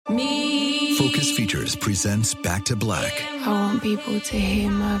Me. Focus Features presents Back to Black. I want people to hear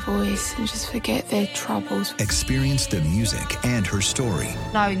my voice and just forget their troubles. Experience the music and her story.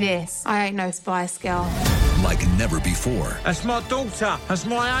 Know this. I ain't no Spice Girl. Like never before. That's my daughter. That's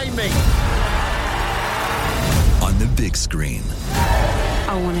my Amy. On the big screen.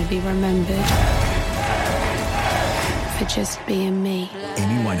 I want to be remembered for just being me.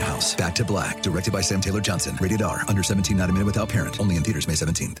 Amy Winehouse, Back to Black. Directed by Sam Taylor Johnson. Rated R. Under 17, not a minute without parent. Only in theaters May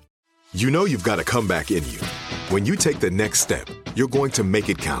 17th. You know you've got a comeback in you. When you take the next step, you're going to make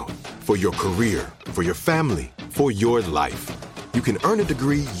it count. For your career, for your family, for your life. You can earn a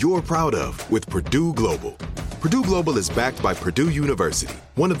degree you're proud of with Purdue Global. Purdue Global is backed by Purdue University,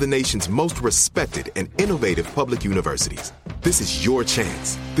 one of the nation's most respected and innovative public universities. This is your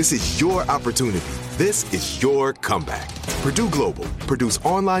chance. This is your opportunity. This is your comeback. Purdue Global, Purdue's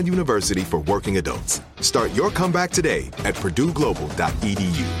online university for working adults. Start your comeback today at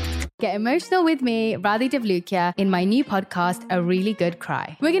purdueglobal.edu. Get emotional with me, Radhi Devlukia, in my new podcast, A Really Good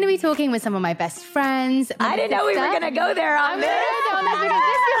Cry. We're going to be talking with some of my best friends. I didn't know we were going to go there on this.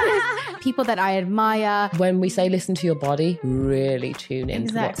 People that I admire. When we say listen to your body, really tune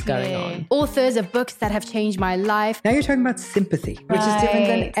into what's going on. Authors of books that have changed my life. Now you're talking about sympathy, which is different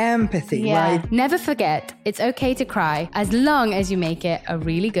than empathy, right? Never forget, it's okay to cry as long as you make it a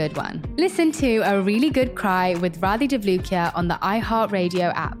really good one. Listen to A Really Good Cry with Radhi Devlukia on the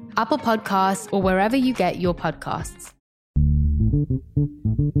iHeartRadio app, Apple Podcasts, or wherever you get your podcasts.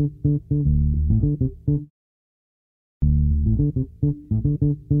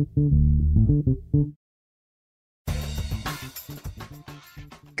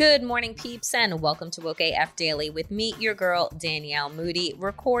 Good morning, peeps, and welcome to Woke AF Daily with me, your girl, Danielle Moody,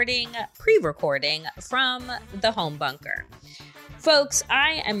 pre-recording from the home bunker. Folks,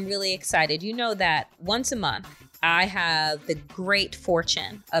 I am really excited. You know that once a month, I have the great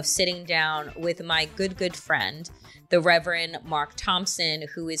fortune of sitting down with my good friend, the Reverend Mark Thompson,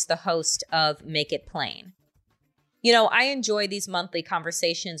 who is the host of Make It Plain. You know, I enjoy these monthly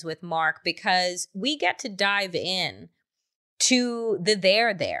conversations with Mark because we get to dive in to the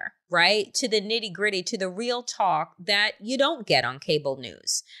there, right? To the nitty gritty, to the real talk that you don't get on cable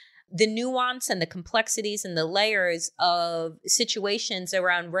news. The nuance and the complexities and the layers of situations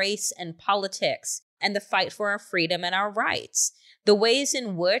around race and politics and the fight for our freedom and our rights. The ways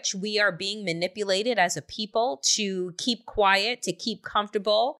in which we are being manipulated as a people to keep quiet, to keep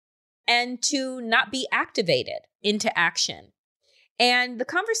comfortable, and to not be activated into action. And the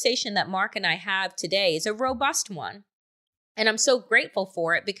conversation that Mark and I have today is a robust one. And I'm so grateful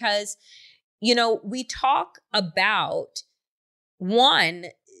for it because, you know, we talk about, one,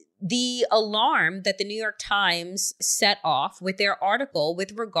 the alarm that the New York Times set off with their article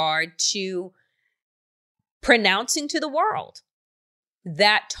with regard to pronouncing to the world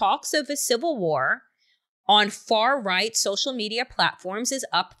that talks of a civil war on far-right social media platforms is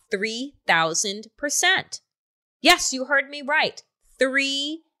up 3,000%. Yes, you heard me right.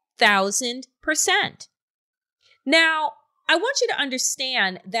 3,000%. Now, I want you to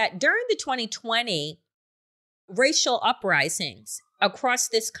understand that during the 2020 racial uprisings across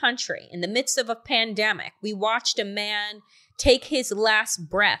this country, in the midst of a pandemic, we watched a man take his last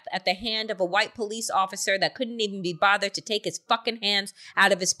breath at the hand of a white police officer that couldn't even be bothered to take his fucking hands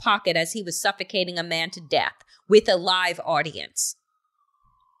out of his pocket as he was suffocating a man to death with a live audience.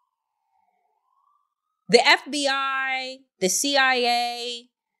 The FBI, the CIA,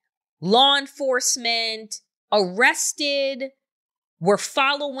 law enforcement arrested, were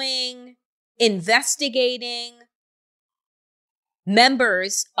following, investigating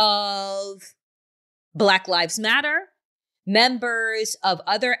members of Black Lives Matter, members of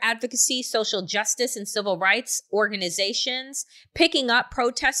other advocacy, social justice, and civil rights organizations, picking up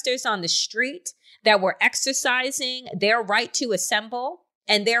protesters on the street that were exercising their right to assemble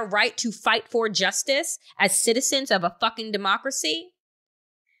and their right to fight for justice as citizens of a fucking democracy.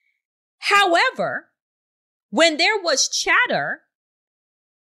 However, when there was chatter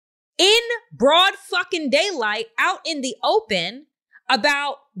in broad fucking daylight out in the open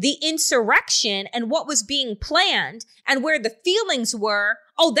about the insurrection and what was being planned and where the feelings were,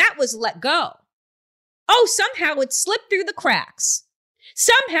 oh, that was let go. Oh, somehow it slipped through the cracks.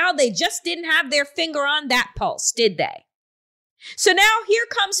 Somehow they just didn't have their finger on that pulse, did they? So now here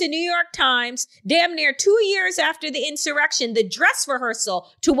comes the New York Times, damn near 2 years after the insurrection, the dress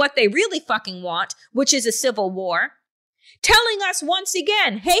rehearsal to what they really fucking want, which is a civil war, telling us once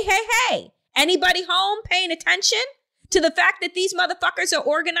again, hey, anybody home paying attention to the fact that these motherfuckers are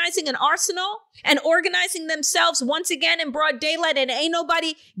organizing an arsenal and organizing themselves once again in broad daylight and ain't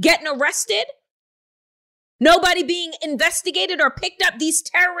nobody getting arrested? Nobody being investigated or picked up, these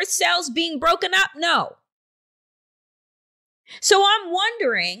terrorist cells being broken up? No. So I'm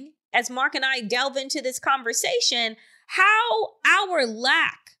wondering, as Mark and I delve into this conversation, how our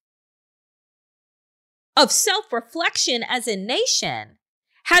lack of self-reflection as a nation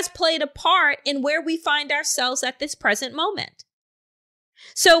has played a part in where we find ourselves at this present moment.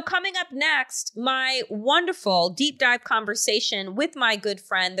 So coming up next, my wonderful deep dive conversation with my good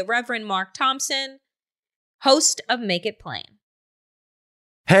friend, the Reverend Mark Thompson, host of Make It Plain.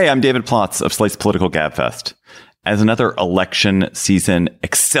 Hey, I'm David Plotz of Slate's Political Gabfest. As another election season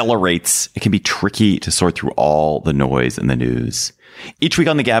accelerates, it can be tricky to sort through all the noise in the news. Each week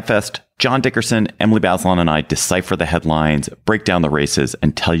on the Gabfest, John Dickerson, Emily Bazelon, and I decipher the headlines, break down the races,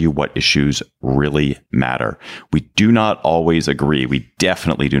 and tell you what issues really matter. We do not always agree. We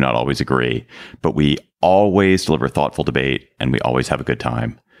definitely do not always agree, but we always deliver thoughtful debate, and we always have a good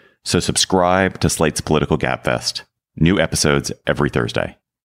time. So subscribe to Slate's Political Gabfest. New episodes every Thursday.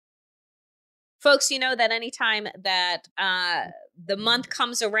 Folks, you know that anytime that the month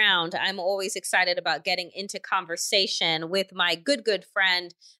comes around, I'm always excited about getting into conversation with my good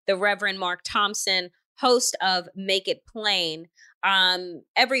friend, the Reverend Mark Thompson, host of Make It Plain.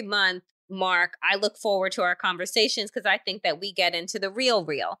 Every month, Mark, I look forward to our conversations because I think that we get into the real,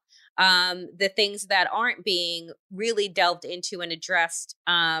 the things that aren't being really delved into and addressed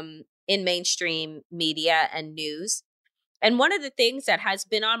in mainstream media and news. And one of the things that has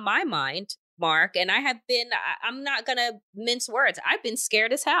been on my mind, Mark, and I'm not going to mince words. I've been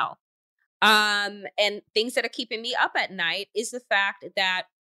scared as hell. And things that are keeping me up at night is the fact that,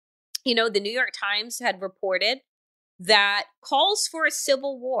 the New York Times had reported that calls for a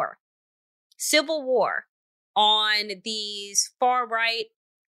civil war on these far right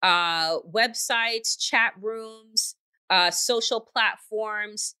websites, chat rooms, social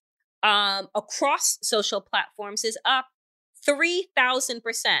platforms, across social platforms is up 3,000%,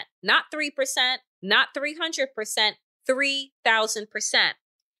 not 3%, not 300%, 3,000%.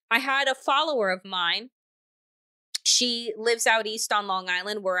 I had a follower of mine. She lives out east on Long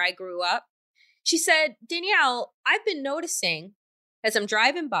Island where I grew up. She said, Danielle, I've been noticing as I'm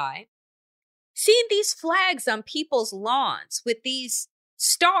driving by, seeing these flags on people's lawns with these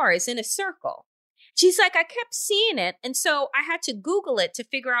stars in a circle. She's like, I kept seeing it. And so I had to Google it to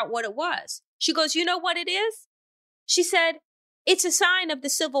figure out what it was. She goes, you know what it is? She said, it's a sign of the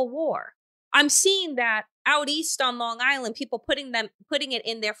Civil War. I'm seeing that out east on Long Island, people putting it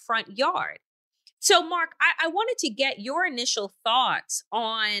in their front yard. So, Mark, I wanted to get your initial thoughts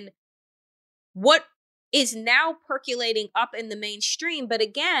on what is now percolating up in the mainstream. But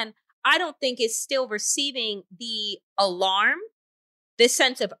again, I don't think it's still receiving the alarm, the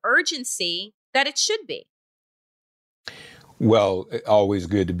sense of urgency that it should be. Well, always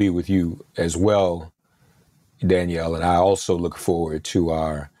good to be with you as well, Danielle, and I also look forward to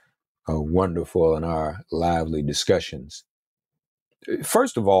our wonderful and our lively discussions.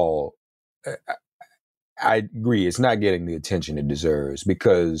 First of all, I agree it's not getting the attention it deserves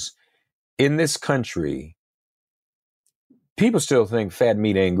because in this country, people still think fat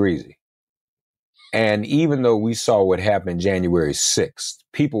meat ain't greasy. And even though we saw what happened January 6th,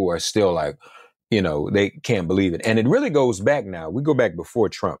 people are still like, they can't believe it. And it really goes back now. We go back before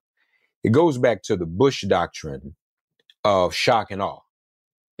Trump. It goes back to the Bush doctrine of shock and awe.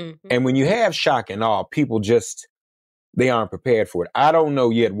 Mm-hmm. And when you have shock and awe, people they aren't prepared for it. I don't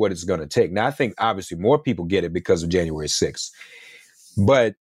know yet what it's going to take. Now, I think obviously more people get it because of January 6th.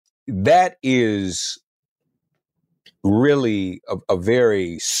 But that is really a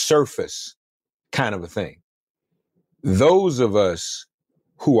very surface kind of a thing. Those of us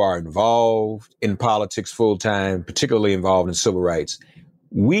who are involved in politics full time, particularly involved in civil rights,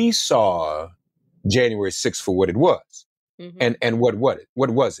 we saw January 6th for what it was. Mm-hmm. And what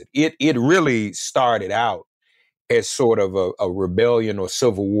was it? It really started out as sort of a rebellion or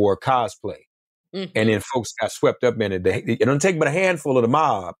civil war cosplay. Mm-hmm. And then folks got swept up in it. It don't take but a handful of the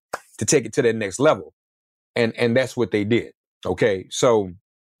mob to take it to that next level. And that's what they did. Okay. So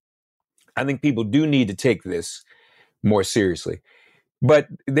I think people do need to take this more seriously. But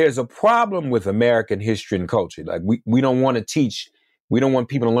there's a problem with American history and culture. Like we don't want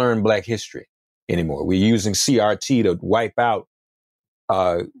people to learn Black history anymore. We're using CRT to wipe out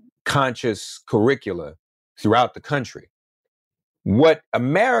conscious curricula throughout the country. What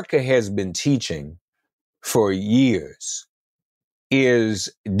America has been teaching for years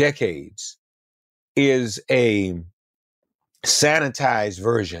decades, is a sanitized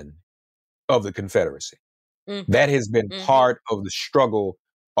version of the Confederacy. Mm-hmm. That has been part of the struggle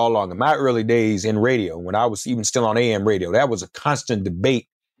all along. In my early days in radio, when I was even still on AM radio, that was a constant debate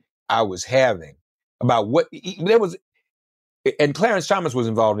I was having about what there was. And Clarence Thomas was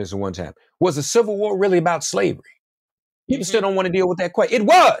involved in this at one time. Was the Civil War really about slavery? People still don't want to deal with that question. It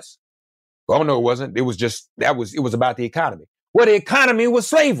was. Oh, no, it wasn't. It was just, it was about the economy. Well, the economy was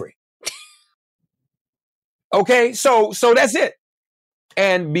slavery. Okay, so that's it.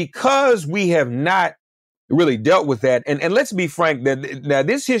 And because we have not really dealt with that, and let's be frank, that now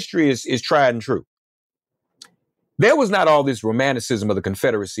this history is tried and true. There was not all this romanticism of the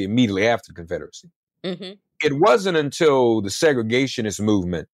Confederacy immediately after the Confederacy. Mm-hmm. It wasn't until the segregationist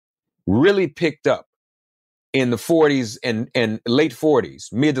movement really picked up in the 40s and late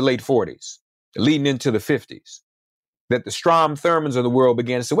 40s, mid to late 40s, leading into the 50s, that the Strom Thurmonds of the world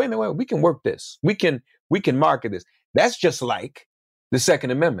began to say, wait a minute, we can work this. We can market this. That's just like the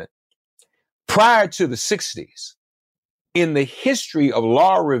Second Amendment. Prior to the 60s, in the history of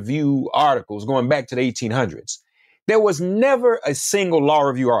law review articles going back to the 1800s, there was never a single law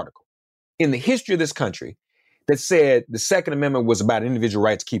review article in the history of this country that said the Second Amendment was about individual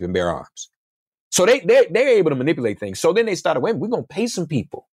right to keep and bear arms. So they're able to manipulate things. So then they started, wait, we're going to pay some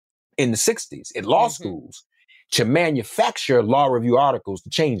people in the 60s at law schools to manufacture law review articles to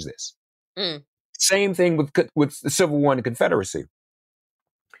change this. Same thing with the Civil War and the Confederacy.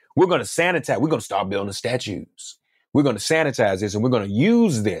 We're going to sanitize. We're going to start building statues. We're going to sanitize this, and we're going to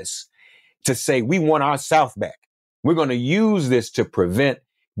use this to say we want our South back. We're going to use this to prevent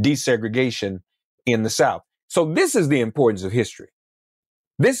desegregation in the South. So this is the importance of history.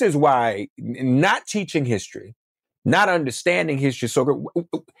 This is why not teaching history, not understanding history. So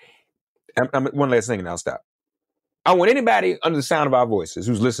one last thing and I'll stop. I want anybody under the sound of our voices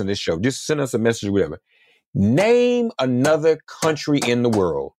who's listening to this show, just send us a message or whatever. Name another country in the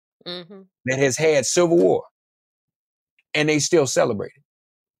world that has had civil war and they still celebrate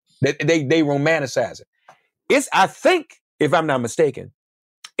it. They romanticize it. I think, if I'm not mistaken,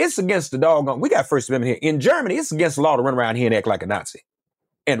 it's against the doggone, we got First Amendment here. In Germany, it's against the law to run around here and act like a Nazi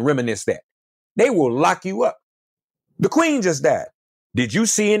and reminisce that. They will lock you up. The Queen just died. Did you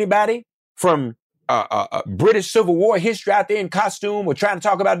see anybody from British Civil War history out there in costume or trying to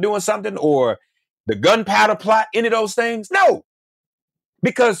talk about doing something, or the gunpowder plot, any of those things? No,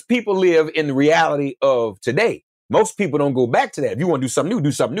 because people live in the reality of today. Most people don't go back to that. If you want to do something new,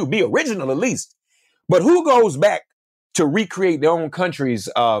 do something new. Be original at least. But who goes back to recreate their own country's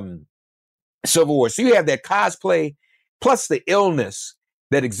Civil War? So you have that cosplay plus the illness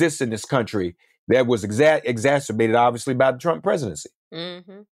that exists in this country that was exacerbated, obviously, by the Trump presidency.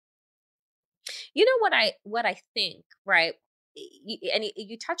 Mm-hmm. You know what I think, right? And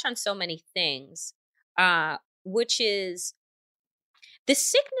you touch on so many things, which is the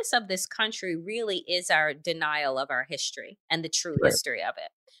sickness of this country really is our denial of our history and the true history of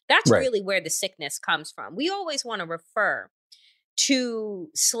it. That's really where the sickness comes from. We always want to refer to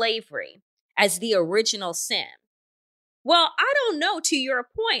slavery as the original sin. Well, I don't know, to your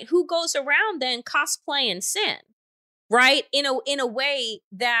point, who goes around then cosplaying sin, right? In a way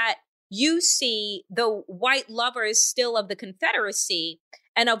that you see the white lovers still of the Confederacy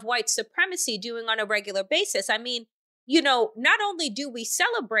and of white supremacy doing on a regular basis. I mean, you know, not only do we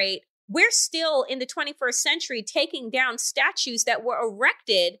celebrate, we're still in the 21st century taking down statues that were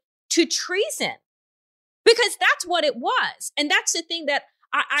erected to treason, because that's what it was. And that's the thing that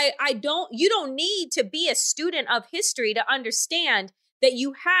you don't need to be a student of history to understand that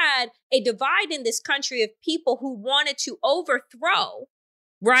you had a divide in this country of people who wanted to overthrow,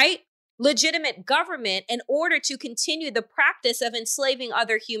 right, legitimate government in order to continue the practice of enslaving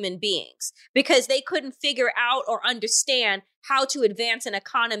other human beings, because they couldn't figure out or understand how to advance an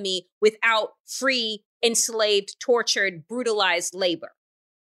economy without free, enslaved, tortured, brutalized labor,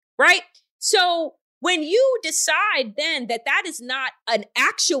 right? So when you decide then that that is not an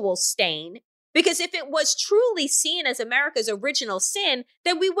actual stain, because if it was truly seen as America's original sin,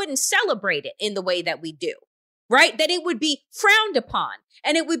 then we wouldn't celebrate it in the way that we do, right? That it would be frowned upon,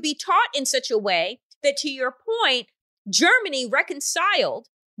 and it would be taught in such a way that, to your point, Germany reconciled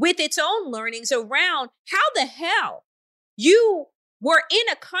with its own learnings around how the hell you were in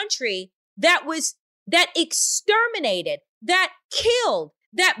a country that exterminated, that killed,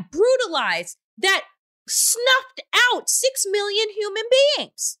 that brutalized, that snuffed out 6 million human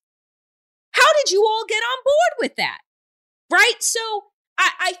beings. How did you all get on board with that? Right? So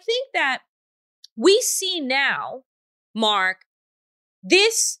I think that we see now, Mark,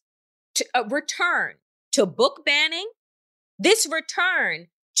 this return to book banning, this return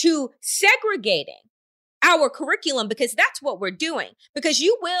to segregating our curriculum, because that's what we're doing. Because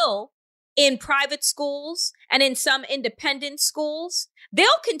you will, in private schools and in some independent schools, they'll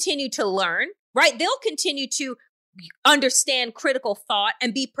continue to learn, right? They'll continue to understand critical thought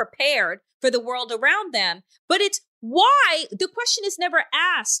and be prepared for the world around them. But it's why the question is never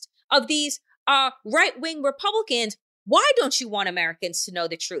asked of these right-wing Republicans. Why don't you want Americans to know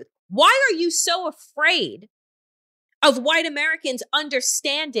the truth? Why are you so afraid of white Americans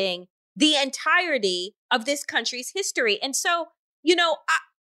understanding the entirety of this country's history? And so,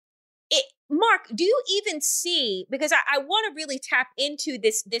 Mark, do you even see, because I want to really tap into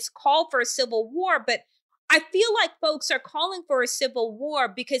this call for a civil war, but I feel like folks are calling for a civil war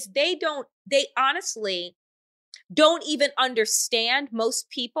because they honestly don't even understand, most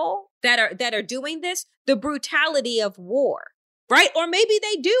people that are doing this, the brutality of war, right? Or maybe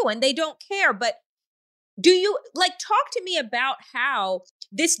they do and they don't care. But do you talk to me about how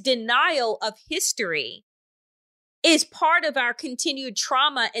this denial of history is part of our continued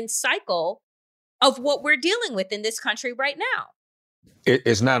trauma and cycle of what we're dealing with in this country right now?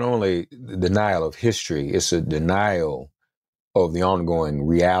 It's not only the denial of history, it's a denial of the ongoing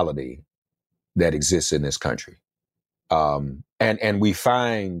reality that exists in this country. And we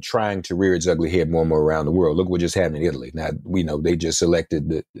find trying to rear its ugly head more and more around the world. Look what just happened in Italy. Now, we know they just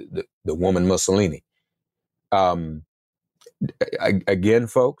elected the woman Mussolini. Again,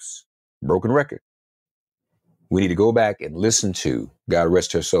 folks, broken record. We need to go back and listen to, God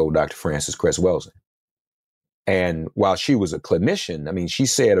rest her soul, Dr. Frances Cress Welsing. And while she was a clinician, I mean, she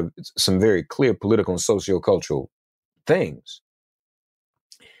said some very clear political and sociocultural things.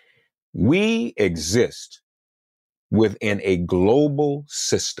 We exist within a global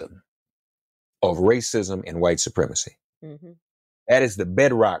system of racism and white supremacy. Mm-hmm. That is the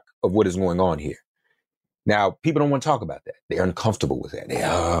bedrock of what is going on here. Now, people don't want to talk about that. They're uncomfortable with that.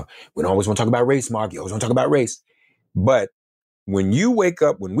 We don't always want to talk about race, Mark. You always want to talk about race. But when we wake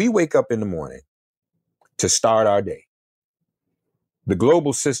up in the morning to start our day, the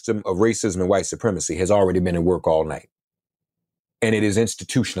global system of racism and white supremacy has already been at work all night. And it is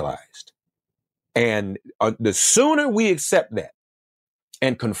institutionalized. And the sooner we accept that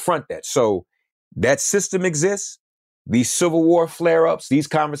and confront that, so that system exists, these Civil War flare-ups, these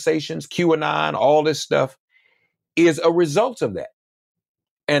conversations, QAnon, all this stuff is a result of that.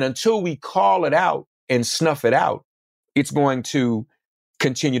 And until we call it out and snuff it out, it's going to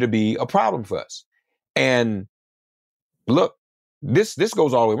continue to be a problem for us. And look, this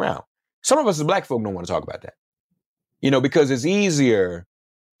goes all the way around. Some of us as Black folk don't want to talk about that, because it's easier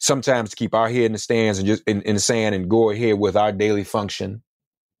sometimes to keep our head in the stands and just in the sand and go ahead with our daily function.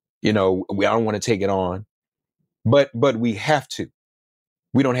 I don't want to take it on, but we have to.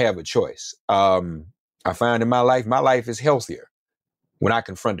 We don't have a choice. I find in my life is healthier when I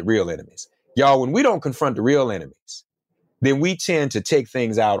confront the real enemies. Y'all, when we don't confront the real enemies, then we tend to take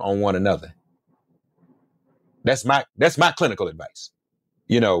things out on one another. That's my clinical advice.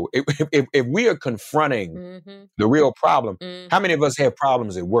 If we are confronting mm-hmm. the real problem, mm-hmm. how many of us have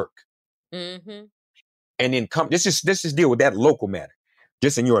problems at work? Mm-hmm. And then let's just deal with that local matter,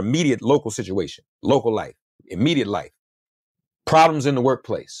 just in your immediate local situation, local life, immediate life, problems in the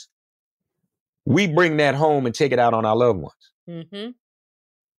workplace. We bring that home and take it out on our loved ones. Mm-hmm.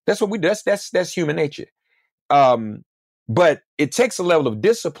 That's what we do. That's human nature. But it takes a level of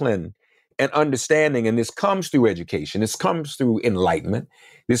discipline and understanding, and this comes through education. This comes through enlightenment.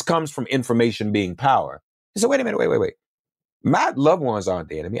 This comes from information being power. So wait a minute, wait. My loved ones aren't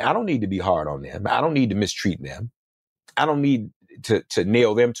the enemy. I don't need to be hard on them. I don't need to mistreat them. I don't need to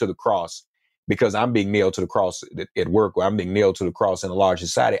nail them to the cross because I'm being nailed to the cross at work, or I'm being nailed to the cross in a large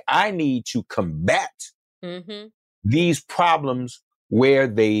society. I need to combat mm-hmm. these problems where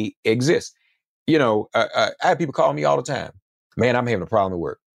they exist. I have people call me all the time. Man, I'm having a problem at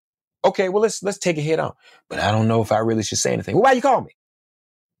work. Okay, well, let's take it head on. But I don't know if I really should say anything. Well, why you call me?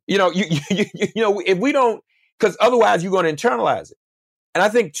 If we don't, because otherwise you're going to internalize it. And I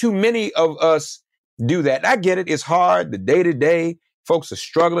think too many of us do that. I get it. It's hard. The day-to-day, folks are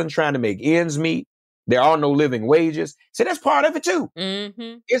struggling, trying to make ends meet. There are no living wages. So that's part of it too.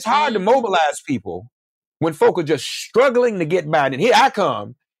 Mm-hmm. It's hard mm-hmm. to mobilize people when folk are just struggling to get by. And here I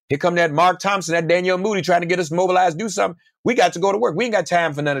come. Here come that Mark Thompson, that Danielle Moody trying to get us mobilized, do something. We got to go to work. We ain't got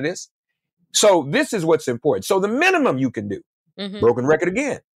time for none of this. So this is what's important. So the minimum you can do, mm-hmm. broken record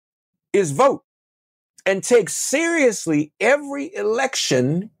again, is vote and take seriously every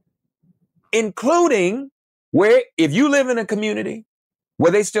election, including where if you live in a community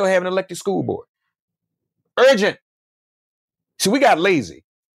where they still have an elected school board. Urgent. So we got lazy.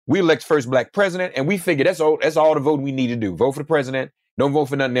 We elect first Black president and we figure that's all the vote we need to do. Vote for the president, don't vote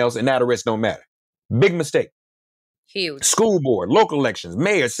for nothing else, and now the rest don't matter. Big mistake. Huge. School board, local elections,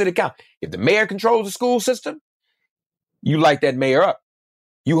 mayor, city council. If the mayor controls the school system, you light that mayor up.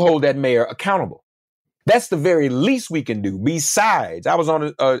 You hold that mayor accountable. That's the very least we can do. Besides, I was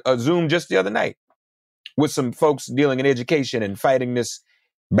on a Zoom just the other night with some folks dealing in education and fighting this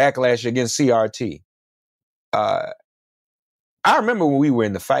backlash against CRT. I remember when we were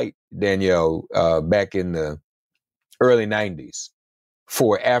in the fight, Danielle, back in the early 90s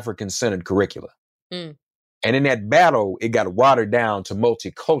for African-centered curricula. And in that battle, it got watered down to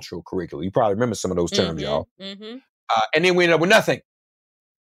multicultural curricula. You probably remember some of those terms, y'all. And then we ended up with nothing.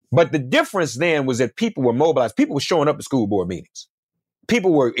 But the difference then was that people were mobilized. People were showing up at school board meetings.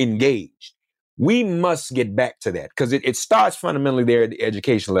 People were engaged. We must get back to that because it starts fundamentally there at the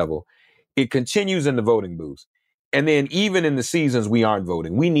education level. It continues in the voting booth. And then even in the seasons we aren't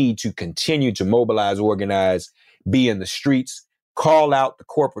voting, we need to continue to mobilize, organize, be in the streets, call out the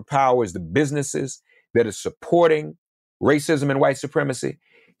corporate powers, the businesses that are supporting racism and white supremacy.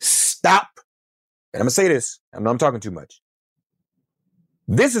 Stop. And I'm going to say this. I know I'm talking too much.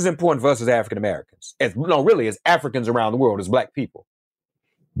 This is important for us as African Americans, as Africans around the world, as Black people.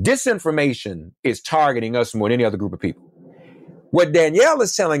 Disinformation is targeting us more than any other group of people. What Danielle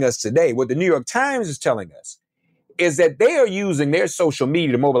is telling us today, what the New York Times is telling us, is that they are using their social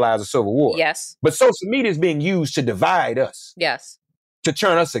media to mobilize a civil war. Yes. But social media is being used to divide us. Yes. To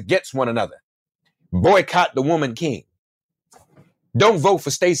turn us against one another. Boycott the woman king. Don't vote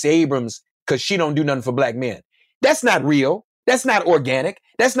for Stacey Abrams because she don't do nothing for Black men. That's not real. That's not organic.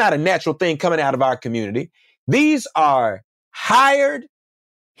 That's not a natural thing coming out of our community. These are hired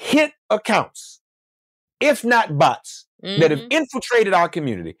hit accounts, if not bots, that have infiltrated our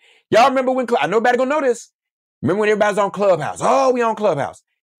community. Y'all remember when, I know everybody gonna know this. Remember when everybody's on Clubhouse? Oh, we on Clubhouse.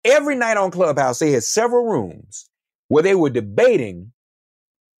 Every night on Clubhouse, they had several rooms where they were debating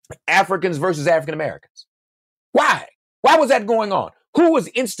Africans versus African Americans. Why? Why was that going on? Who was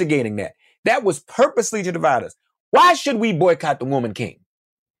instigating that? That was purposely to divide us. Why should we boycott the woman king?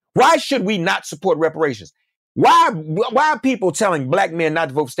 Why should we not support reparations? Why are people telling Black men not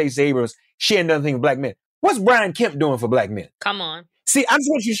to vote for Stacey Abrams? She ain't done anything for Black men. What's Brian Kemp doing for Black men? Come on. See, I just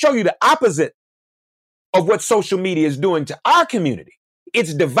want to show you the opposite of what social media is doing to our community.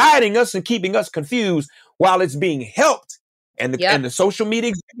 It's dividing us and keeping us confused while it's being helped. And the social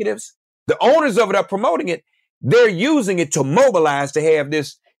media executives, the owners of it are promoting it. They're using it to mobilize to have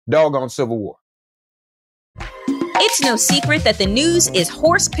this doggone civil war. It's no secret that the news is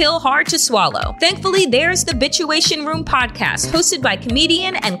horse pill hard to swallow. Thankfully, there's the Bituation Room podcast, hosted by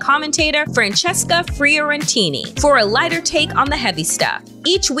comedian and commentator Francesca Fiorentini, for a lighter take on the heavy stuff.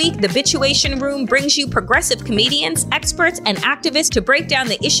 Each week, the Bituation Room brings you progressive comedians, experts, and activists to break down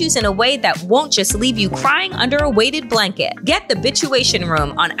the issues in a way that won't just leave you crying under a weighted blanket. Get the Bituation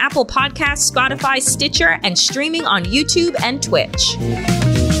Room on Apple Podcasts, Spotify, Stitcher, and streaming on YouTube and Twitch.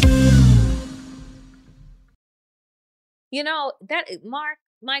 You know, Mark,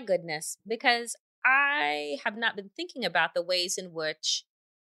 my goodness, because I have not been thinking about the ways in which,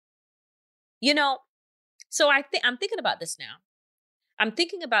 so I'm thinking about this now. I'm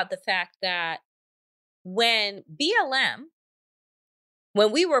thinking about the fact that when BLM,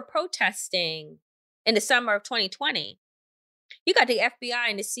 when we were protesting in the summer of 2020, you got the FBI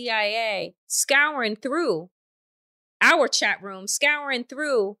and the CIA scouring through our chat room, scouring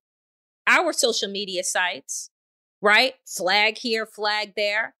through our social media sites. Right? Flag here, flag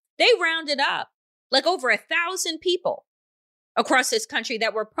there. They rounded up like over 1,000 people across this country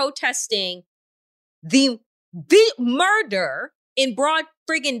that were protesting the murder in broad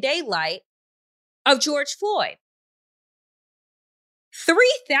friggin' daylight of George Floyd. 3,000%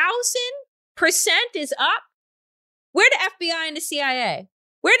 is up. Where the FBI and the CIA?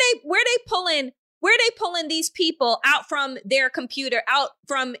 Where they pulling these people out from their computer, out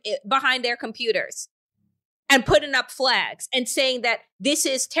from behind their computers? And putting up flags and saying that this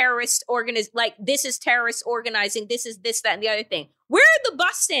is terrorist this is terrorist organizing, this is this, that, and the other thing. Where are the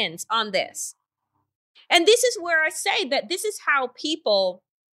bust-ins on this? And this is where I say that this is how people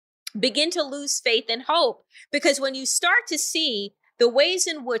begin to lose faith and hope. Because when you start to see the ways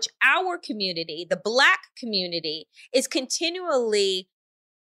in which our community, the Black community, is continually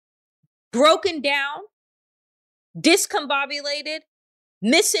broken down, discombobulated,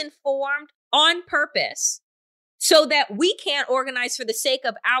 misinformed on purpose, so that we can't organize for the sake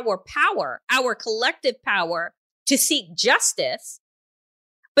of our power, our collective power to seek justice.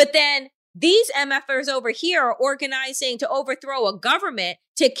 But then these MFers over here are organizing to overthrow a government,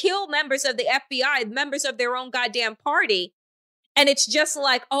 to kill members of the FBI, members of their own goddamn party. And it's just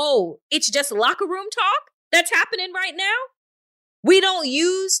like, oh, it's just locker room talk that's happening right now. We don't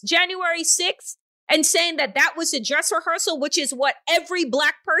use January 6th and saying that that was a dress rehearsal, which is what every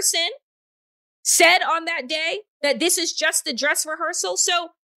Black person said on that day, that this is just a dress rehearsal. So,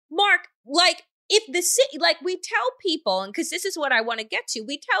 Mark, if the city, like we tell people, and because this is what I want to get to,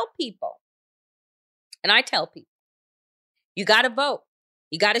 we tell people, and I tell people, you got to vote.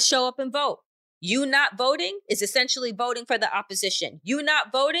 You got to show up and vote. You not voting is essentially voting for the opposition. You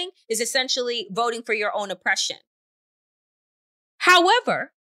not voting is essentially voting for your own oppression.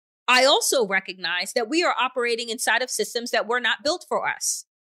 However, I also recognize that we are operating inside of systems that were not built for us.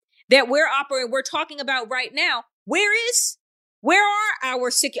 That we're talking about right now. Where are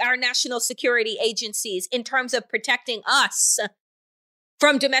our national security agencies in terms of protecting us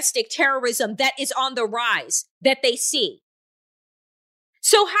from domestic terrorism that is on the rise that they see?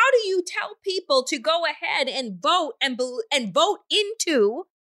 So how do you tell people to go ahead and vote and vote into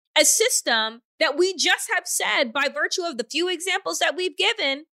a system that we just have said, by virtue of the few examples that we've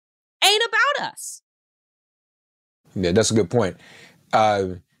given, ain't about us? Yeah, that's a good point.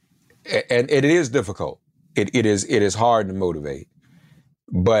 And it is difficult. It is hard to motivate.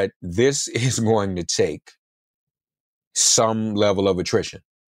 But this is going to take some level of attrition.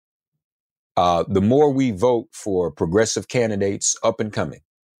 The more we vote for progressive candidates up and coming,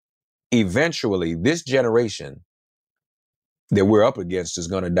 eventually this generation that we're up against is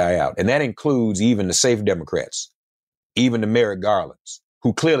going to die out. And that includes even the safe Democrats, even the Merrick Garlands,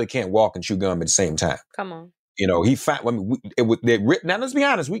 who clearly can't walk and chew gum at the same time. Come on. You know, now let's be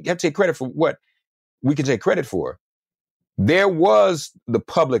honest, we have to take credit for what we can take credit for. There was the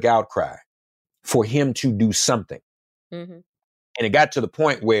public outcry for him to do something. Mm-hmm. And it got to the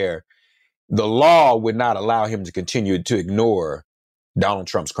point where the law would not allow him to continue to ignore Donald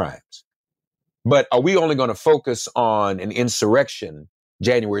Trump's crimes. But are we only going to focus on an insurrection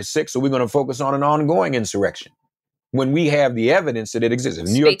January 6th, or are we going to focus on an ongoing insurrection when we have the evidence that it exists? If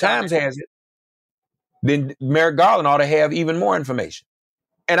the New York Times has it, then Merrick Garland ought to have even more information.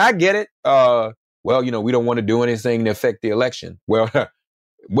 And I get it. Well, you know, we don't want to do anything to affect the election. Well,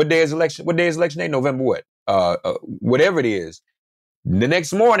 what day is election? What day is election day? November what? Whatever it is. The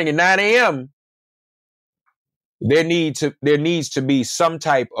next morning at 9 a.m., there needs to be some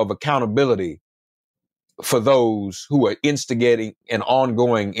type of accountability for those who are instigating an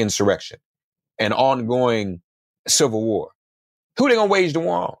ongoing insurrection, an ongoing civil war. Who are they going to wage the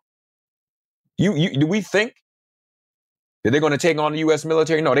war on? Do we think that they're going to take on the U.S.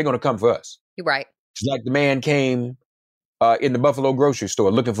 military? No, they're going to come for us. You're right. It's like the man came in the Buffalo grocery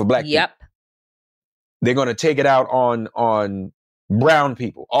store looking for black people. They're going to take it out on brown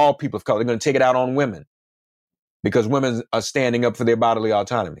people, all people of color. They're going to take it out on women because women are standing up for their bodily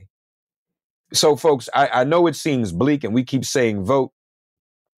autonomy. So, folks, I know it seems bleak and we keep saying vote,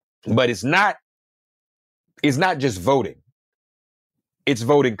 but it's not just voting. It's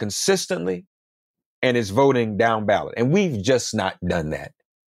voting consistently and it's voting down ballot. And we've just not done that.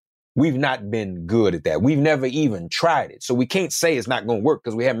 We've not been good at that. We've never even tried it. So we can't say it's not going to work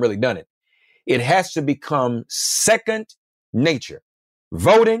because we haven't really done it. It has to become second nature.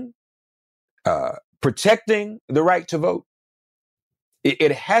 Voting, protecting the right to vote.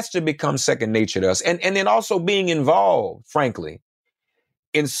 It has to become second nature to us. And then also being involved, frankly,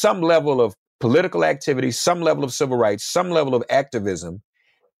 in some level of political activity, some level of civil rights, some level of activism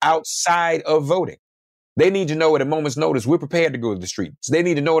outside of voting. They need to know at a moment's notice we're prepared to go to the streets. They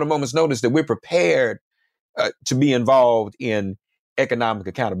need to know at a moment's notice that we're prepared to be involved in economic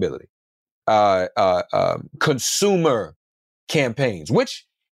accountability, consumer campaigns, which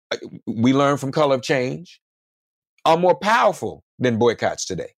we learn from Color of Change, are more powerful than boycotts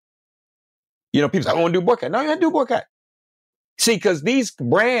today. You know, people say, I want to do boycott. No, you have to do boycott. See, because these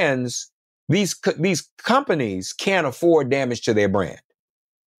brands, these companies can't afford damage to their brand.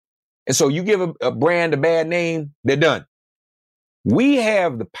 And so you give a brand a bad name, they're done. We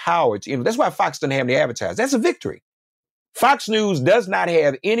have the power to, that's why Fox doesn't have any advertisers. That's a victory. Fox News does not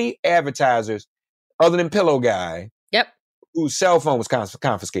have any advertisers other than Pillow Guy. Yep. Whose cell phone was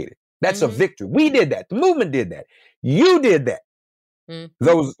confiscated. That's a victory. We did that. The movement did that. You did that.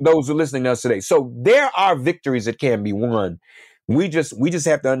 Those who are listening to us today. So there are victories that can be won. We just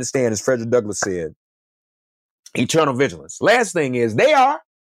have to understand, as Frederick Douglass said, eternal vigilance. Last thing is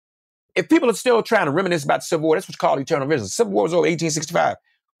if people are still trying to reminisce about the Civil War, that's what's called eternal vigilance. Civil War was over 1865.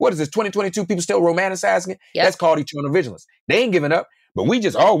 What is this, 2022? People still romanticizing it? Yep. That's called eternal vigilance. They ain't giving up, but we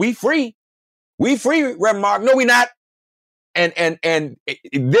free. We free, Reverend Mark. No, we not. And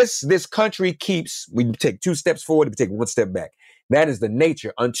this country we take 2 steps forward, we take 1 step back. That is the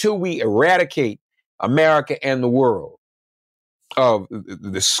nature until we eradicate America and the world of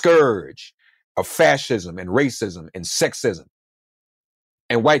the scourge of fascism and racism and sexism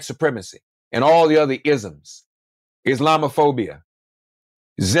and white supremacy and all the other isms, Islamophobia,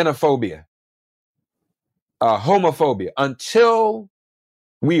 xenophobia, homophobia. Until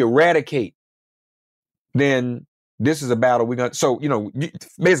we eradicate then this is a battle we're going to... So,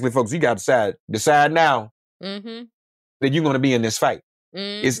 basically, folks, you got to decide now that you're going to be in this fight.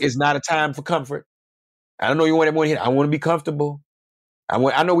 It's not a time for comfort. I don't know you want everyone here. I want to be comfortable.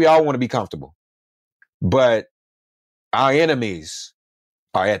 I know we all want to be comfortable. But our enemies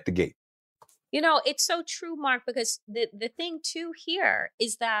are at the gate. It's so true, Mark, because the thing, too, here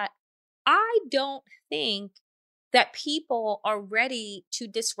is that I don't think that people are ready to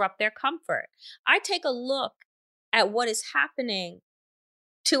disrupt their comfort. I take a look at what is happening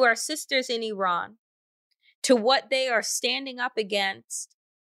to our sisters in Iran, to what they are standing up against,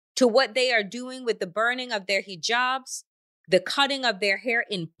 to what they are doing with the burning of their hijabs, the cutting of their hair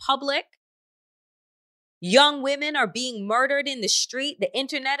in public. Young women are being murdered in the street. The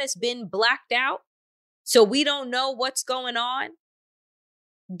internet has been blacked out, so we don't know what's going on.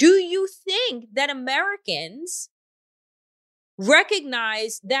 Do you think that Americans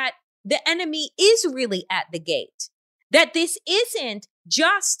recognize that the enemy is really at the gate? That this isn't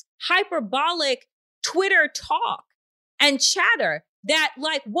just hyperbolic Twitter talk and chatter, that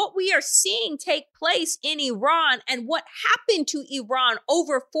like what we are seeing take place in Iran and what happened to Iran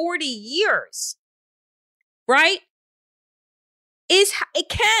over 40 years, right? It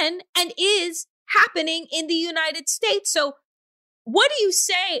can and is happening in the United States. So what do you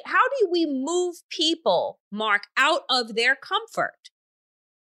say? How do we move people, Mark, out of their comfort?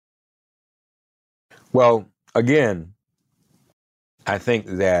 Well, again, I think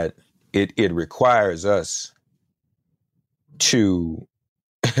that it requires us to,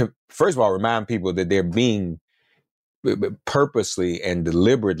 first of all, remind people that they're being purposely and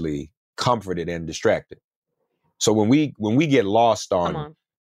deliberately comforted and distracted. So when we get lost on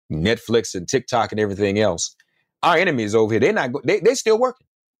Netflix and TikTok and everything else, our enemies over here, they're still working.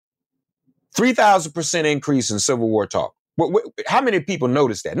 3,000% increase in Civil War talk. How many people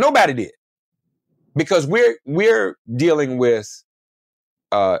noticed that? Nobody did. Because we're dealing with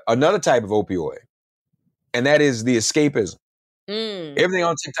another type of opioid, and that is the escapism. Everything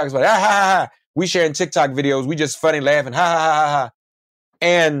on TikTok is about, ha, ha, ha. We sharing TikTok videos. We just funny, laughing, ha, ha, ha, ha.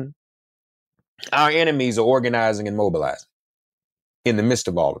 And our enemies are organizing and mobilizing in the midst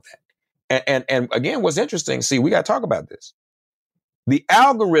of all of that. And again, what's interesting, see, we got to talk about this. The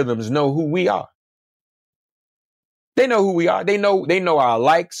algorithms know who we are. They know who we are. They know our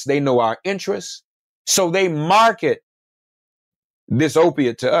likes. They know our interests. So they market this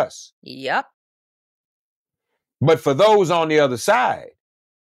opiate to us. Yep. But for those on the other side,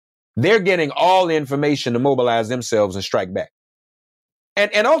 they're getting all the information to mobilize themselves and strike back.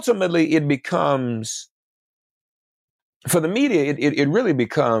 And ultimately it becomes, for the media, it really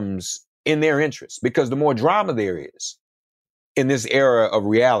becomes in their interest, because the more drama there is in this era of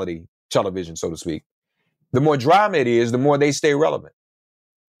reality television, so to speak, the more drama it is, the more they stay relevant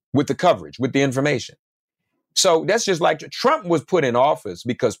with the coverage, with the information. So that's just like Trump was put in office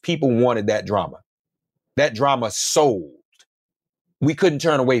because people wanted that drama. That drama sold. We couldn't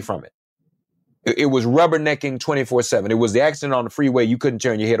turn away from it. It was rubbernecking 24/7. It was the accident on the freeway you couldn't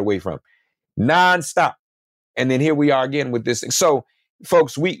turn your head away from. Nonstop. And then here we are again with this. So,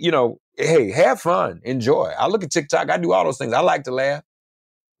 folks, hey, have fun. Enjoy. I look at TikTok. I do all those things. I like to laugh.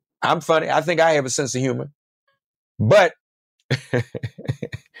 I'm funny. I think I have a sense of humor. But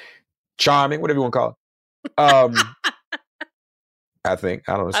charming, whatever you want to call it. I think.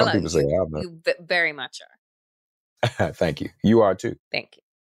 I don't know. Some people say I'm not. You very much are. Thank you. You are too. Thank you.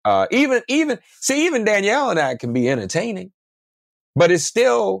 Even Danielle and I can be entertaining, but it's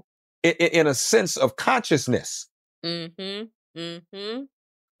still in a sense of consciousness. Mm-hmm. Mm-hmm.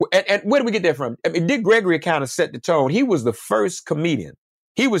 And where do we get that from? I mean, Dick Gregory kind of set the tone. He was the first comedian.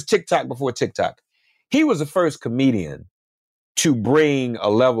 He was TikTok before TikTok. He was the first comedian to bring a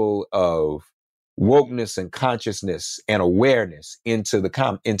level of wokeness and consciousness and awareness into the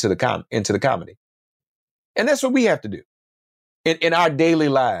comedy. And that's what we have to do. In our daily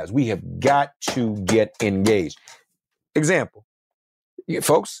lives, we have got to get engaged. Example,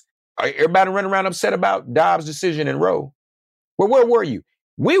 folks, everybody running around upset about Dobbs' decision in Roe. Well, where were you?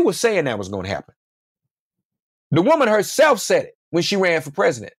 We were saying that was going to happen. The woman herself said it when she ran for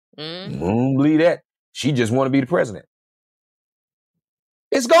president. Don't believe that. She just want to be the president.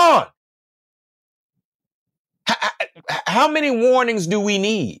 It's gone. How many warnings do we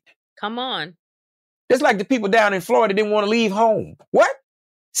need? Come on. Just like the people down in Florida didn't want to leave home. What?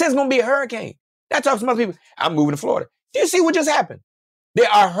 Says it's going to be a hurricane. I talk to some other people. I'm moving to Florida. Do you see what just happened? There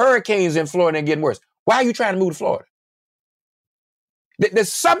are hurricanes in Florida and getting worse. Why are you trying to move to Florida?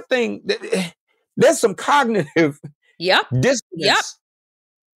 There's something, there's some cognitive dissonance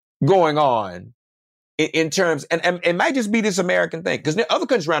going on in terms, and it might just be this American thing, because other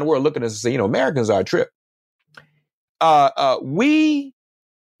countries around the world look at us and say, Americans are a trip. when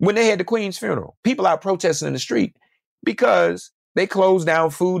they had the Queen's funeral, people out protesting in the street because they closed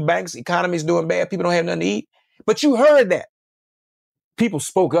down food banks, economy's doing bad, people don't have nothing to eat. But you heard that. People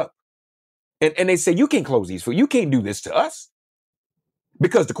spoke up. And they said, you can't close these food. You can't do this to us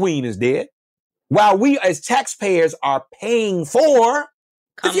because the Queen is dead. While we as taxpayers are paying for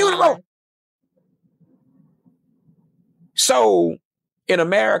the funeral. So in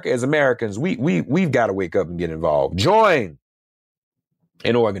America, as Americans, we've got to wake up and get involved. Join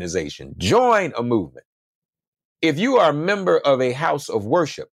an organization. Join a movement. If you are a member of a house of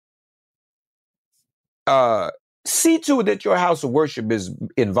worship, see to it that your house of worship is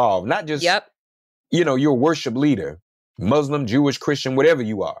involved, not just, your worship leader, Muslim, Jewish, Christian, whatever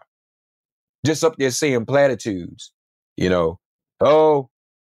you are, just up there saying platitudes, doing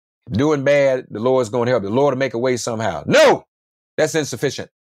bad, the Lord's going to help. The Lord will make a way somehow. No, that's insufficient.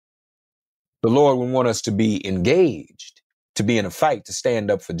 The Lord would want us to be engaged, to be in a fight, to stand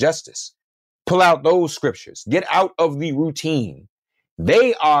up for justice. Pull out those scriptures. Get out of the routine.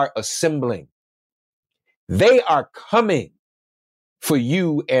 They are assembling. They are coming for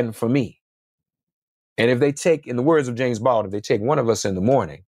you and for me. And if they take, in the words of James Baldwin, if they take one of us in the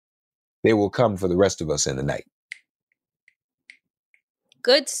morning, they will come for the rest of us in the night.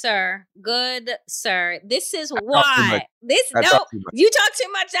 Good sir. Good sir. This is why. You talk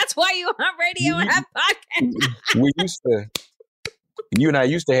too much. That's why you on radio and have podcasts. You and I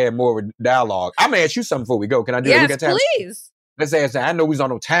used to have more of a dialogue. I'm gonna ask you something before we go. Can I do that? Yes, please. Let's ask that. I know we was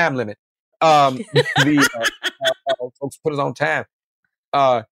on no time limit. Folks put us on time.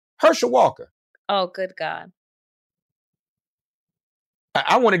 Herschel Walker. Oh, good God.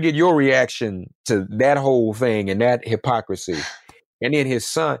 I want to get your reaction to that whole thing and that hypocrisy. And then his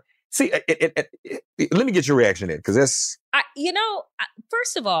son. See, let me get your reaction to it, because that's...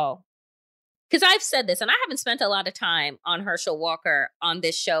 first of all, because I've said this, and I haven't spent a lot of time on Herschel Walker on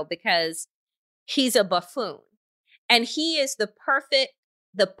this show because he's a buffoon. And he is the perfect,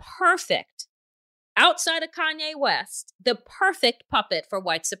 outside of Kanye West, the perfect puppet for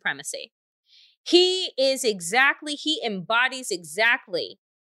white supremacy. He embodies exactly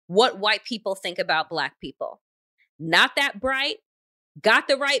what white people think about Black people. Not that bright, got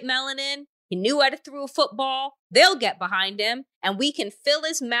the right melanin, he knew how to throw a football, they'll get behind him, and we can fill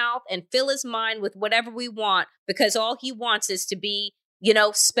his mouth and fill his mind with whatever we want, because all he wants is to be,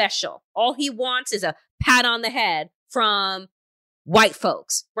 special. All he wants is a pat on the head from white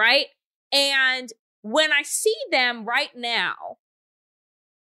folks, right? And when I see them right now,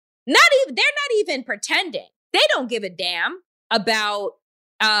 they're not even pretending. They don't give a damn about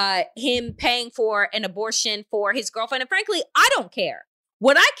him paying for an abortion for his girlfriend. And frankly, I don't care.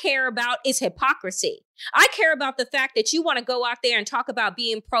 What I care about is hypocrisy. I care about the fact that you want to go out there and talk about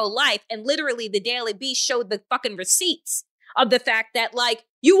being pro-life, and literally the Daily Beast showed the fucking receipts of the fact that,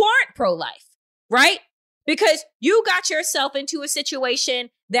 you aren't pro-life, right? Because you got yourself into a situation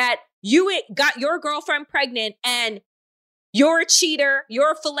that you got your girlfriend pregnant, and you're a cheater,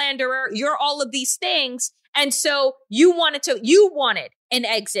 you're a philanderer, you're all of these things. And so you wanted an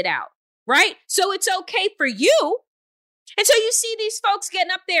exit out, right? So it's okay for you. And so you see these folks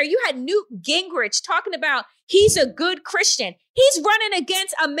getting up there. You had Newt Gingrich talking about he's a good Christian. He's running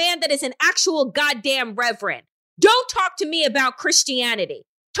against a man that is an actual goddamn reverend. Don't talk to me about Christianity.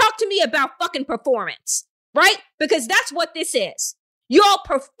 Talk to me about fucking performance, right? Because that's what this is. Y'all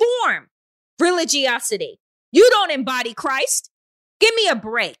perform religiosity. You don't embody Christ. Give me a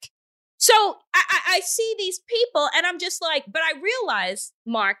break. So I see these people and I'm just like, but I realize,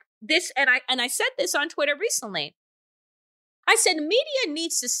 Mark, this, and I said this on Twitter recently. I said, media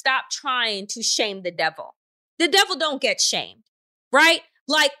needs to stop trying to shame the devil. The devil don't get shamed, right?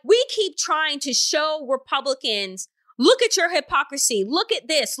 We keep trying to show Republicans, look at your hypocrisy. Look at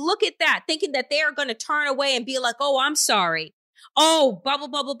this, look at that, thinking that they are going to turn away and be like, oh, I'm sorry. Oh, blah, blah,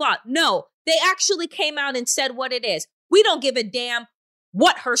 blah, blah, blah. No, they actually came out and said what it is. We don't give a damn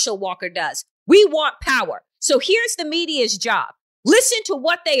what Herschel Walker does. We want power. So here's the media's job. Listen to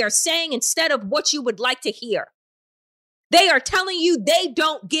what they are saying instead of what you would like to hear. They are telling you they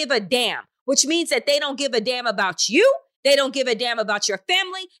don't give a damn, which means that they don't give a damn about you. They don't give a damn about your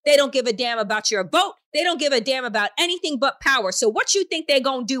family. They don't give a damn about your vote. They don't give a damn about anything but power. So what you think they're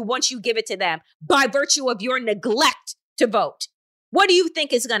going to do once you give it to them by virtue of your neglect to vote? What do you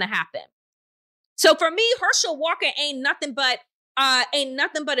think is going to happen? So for me, Herschel Walker ain't nothing but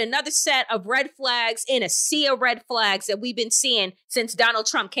another set of red flags in a sea of red flags that we've been seeing since Donald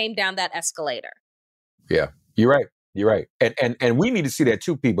Trump came down that escalator. Yeah, you're right. You're right. And we need to see that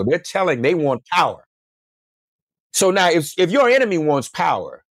too, people. They're telling they want power. So now if your enemy wants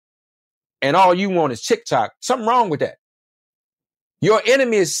power, and all you want is TikTok, something wrong with that. Your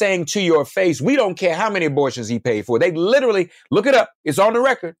enemy is saying to your face, we don't care how many abortions he paid for. They literally, look it up. It's on the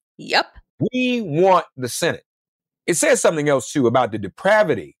record. Yep. We want the Senate. It says something else, too, about the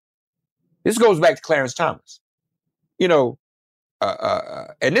depravity. This goes back to Clarence Thomas. You know,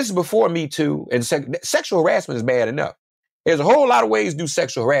 and this is before Me Too, and sexual harassment is bad enough. There's a whole lot of ways to do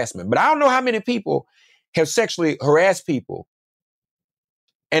sexual harassment, but I don't know how many people have sexually harassed people,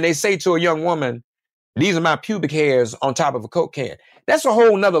 and they say to a young woman, these are my pubic hairs on top of a Coke can. That's a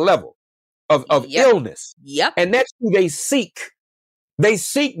whole nother level of illness. Yep. And that's who they seek. They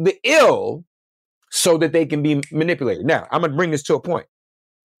seek the ill so that they can be manipulated. Now, I'm going to bring this to a point.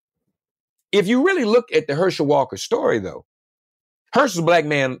 If you really look at the Herschel Walker story, though, Herschel's a black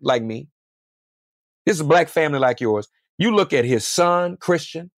man like me. This is a black family like yours. You look at his son,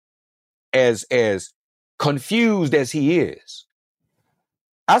 Christian, as confused as he is.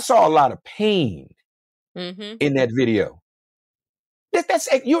 I saw a lot of pain in that video.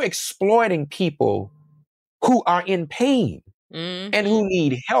 You're exploiting people who are in pain and who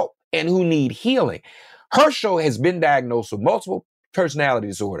need help and who need healing. Herschel has been diagnosed with multiple personality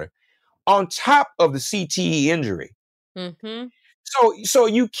disorder on top of the CTE injury. So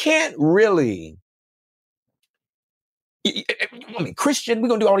you can't really, I mean, Christian, we're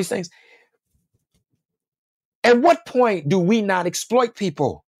going to do all these things. At what point do we not exploit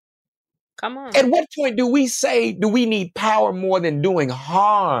people? Come on. At what point do we say, do we need power more than doing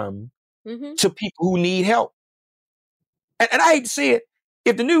harm to people who need help? And I hate to see it.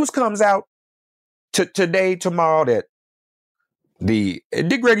 If the news comes out today, tomorrow, that and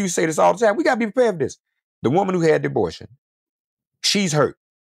Dick Gregory, you say this all the time, we got to be prepared for this. The woman who had the abortion, she's hurt.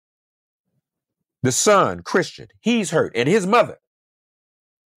 The son, Christian, he's hurt. And his mother,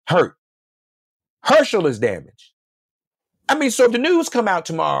 hurt. Herschel is damaged. I mean, so if the news come out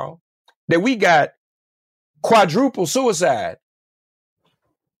tomorrow that we got quadruple suicide,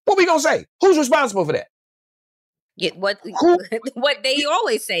 what we gonna say? Who's responsible for that? What they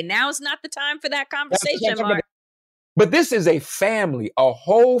always say, now's not the time for that conversation, Mark. But this is a family, a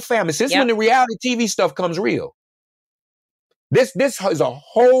whole family. Since when the reality TV stuff comes real. This is a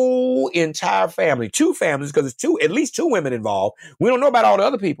whole entire family, two families, because it's at least two women involved. We don't know about all the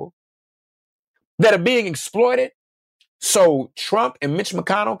other people that are being exploited so Trump and Mitch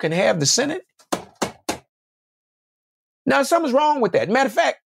McConnell can have the Senate. Now, something's wrong with that. Matter of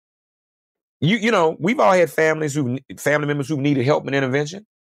fact, you know, we've all had family members who needed help and intervention.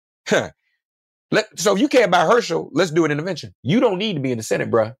 So if you care about Herschel, let's do an intervention. You don't need to be in the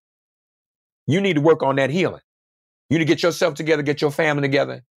Senate, bruh. You need to work on that healing. You need to get yourself together, get your family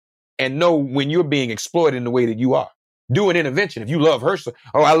together, and know when you're being exploited in the way that you are. Do an intervention. If you love Herschel,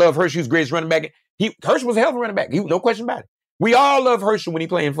 I love Herschel, he's the greatest running back. Herschel was a hell of a running back. No question about it. We all love Herschel when he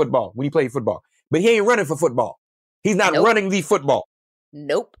played football. But he ain't running for football. He's not running the football.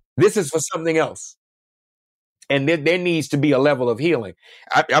 Nope. This is for something else. And there needs to be a level of healing.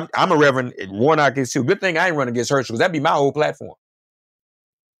 I'm a Reverend Warnock is too. Good thing I ain't running against Herschel, because that'd be my whole platform.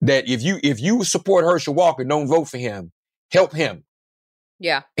 That if you support Herschel Walker, don't vote for him. Help him.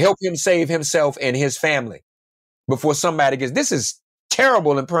 Yeah. Help him save himself and his family before somebody gets. This is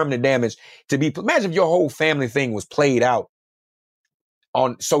terrible and permanent damage to be. Imagine if your whole family thing was played out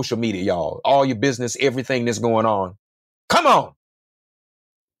on social media, y'all. All your business, everything that's going on. Come on.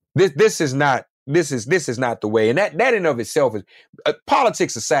 This is not the way. And that in of itself is,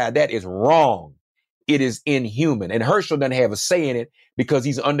 politics aside, that is wrong. It is inhuman. And Herschel doesn't have a say in it because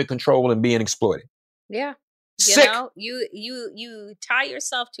he's under control and being exploited. Yeah. Sick. You know, you tie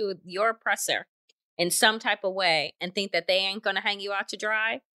yourself to your oppressor in some type of way and think that they ain't going to hang you out to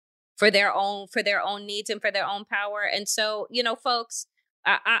dry for their own needs and for their own power. And so, you know, folks,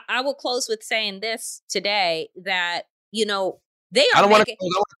 I will close with saying this today, that, you know, they are. I don't want to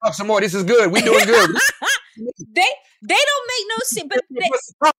talk some more. This is good. We doing good. They don't make no sense,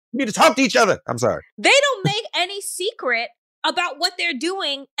 but we need to talk to each other. I'm sorry. They don't make any secret about what they're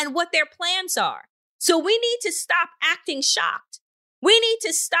doing and what their plans are. So we need to stop acting shocked. We need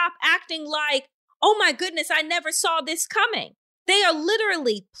to stop acting like, oh my goodness, I never saw this coming. They are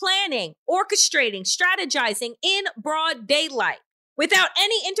literally planning, orchestrating, strategizing in broad daylight without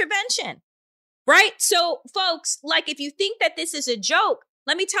any intervention. Right? So, folks, like, if you think that this is a joke,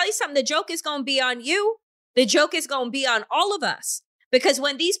 let me tell you something. The joke is going to be on you. The joke is going to be on all of us. Because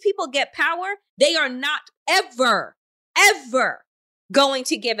when these people get power, they are not ever going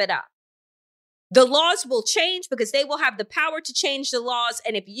to give it up. The laws will change because they will have the power to change the laws.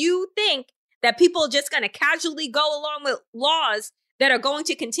 And if you think that people are just going to casually go along with laws that are going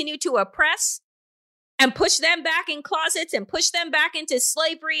to continue to oppress and push them back in closets and push them back into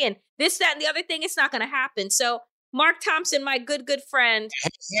slavery and this, that, and the other thing. It's not going to happen. So Mark Thompson, my good friend.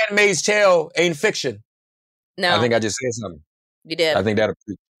 Handmaid's Tale ain't fiction. No. I think I just said something. You did. I think that'll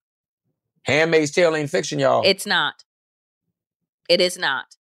preach. Handmaid's Tale ain't fiction, y'all. It's not. It is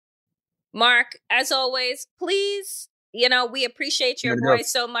not. Mark, as always, please, we appreciate your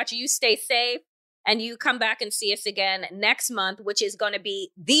voice so much. You stay safe and you come back and see us again next month, which is going to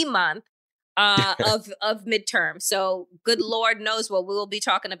be the month of midterm. So good Lord knows what we will be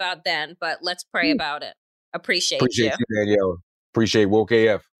talking about then, but let's pray about it. Appreciate you, Danielle. Appreciate Woke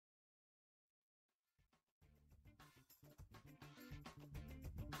AF.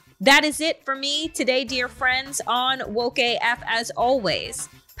 That is it for me today, dear friends, on Woke AF. As always,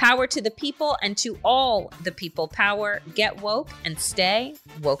 power to the people, and to all the people power. Get woke and stay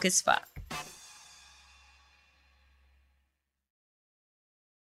woke as fuck.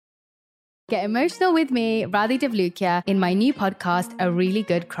 Get emotional with me, Radhi Devlukia, in my new podcast, A Really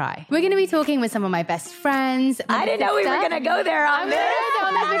Good Cry. We're going to be talking with some of my best friends. I didn't know we were going to go there on this.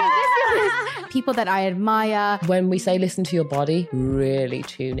 People that I admire. When we say listen to your body, really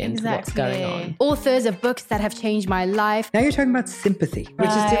tune into what's going on. Authors of books that have changed my life. Now you're talking about sympathy, which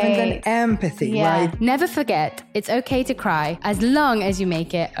is different than empathy, right? Never forget, it's okay to cry as long as you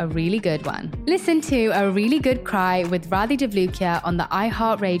make it a really good one. Listen to A Really Good Cry with Radhi Devlukia on the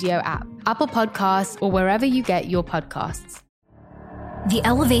iHeartRadio app, Apple Podcasts, or wherever you get your podcasts. The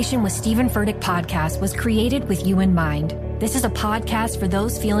Elevation with Stephen Furtick podcast was created with you in mind. This is a podcast for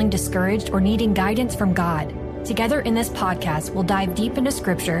those feeling discouraged or needing guidance from God. Together in this podcast, we'll dive deep into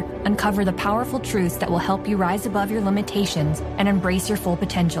scripture, uncover the powerful truths that will help you rise above your limitations and embrace your full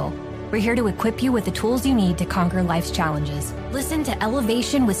potential. We're here to equip you with the tools you need to conquer life's challenges. Listen to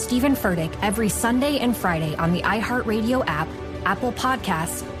Elevation with Stephen Furtick every Sunday and Friday on the iHeartRadio app, Apple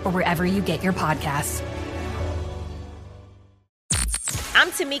Podcasts, or wherever you get your podcasts. I'm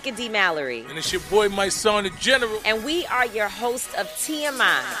Tamika D. Mallory. And it's your boy, my son, the General. And we are your hosts of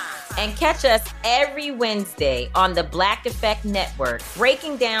TMI. And catch us every Wednesday on the Black Effect Network,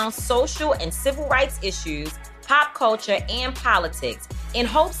 breaking down social and civil rights issues, pop culture, and politics in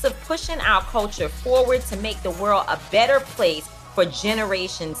hopes of pushing our culture forward to make the world a better place for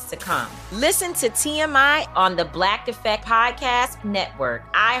generations to come. Listen to TMI on the Black Effect Podcast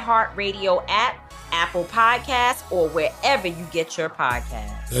Network, iHeartRadio app, Apple Podcasts, or wherever you get your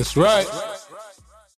podcasts. That's right.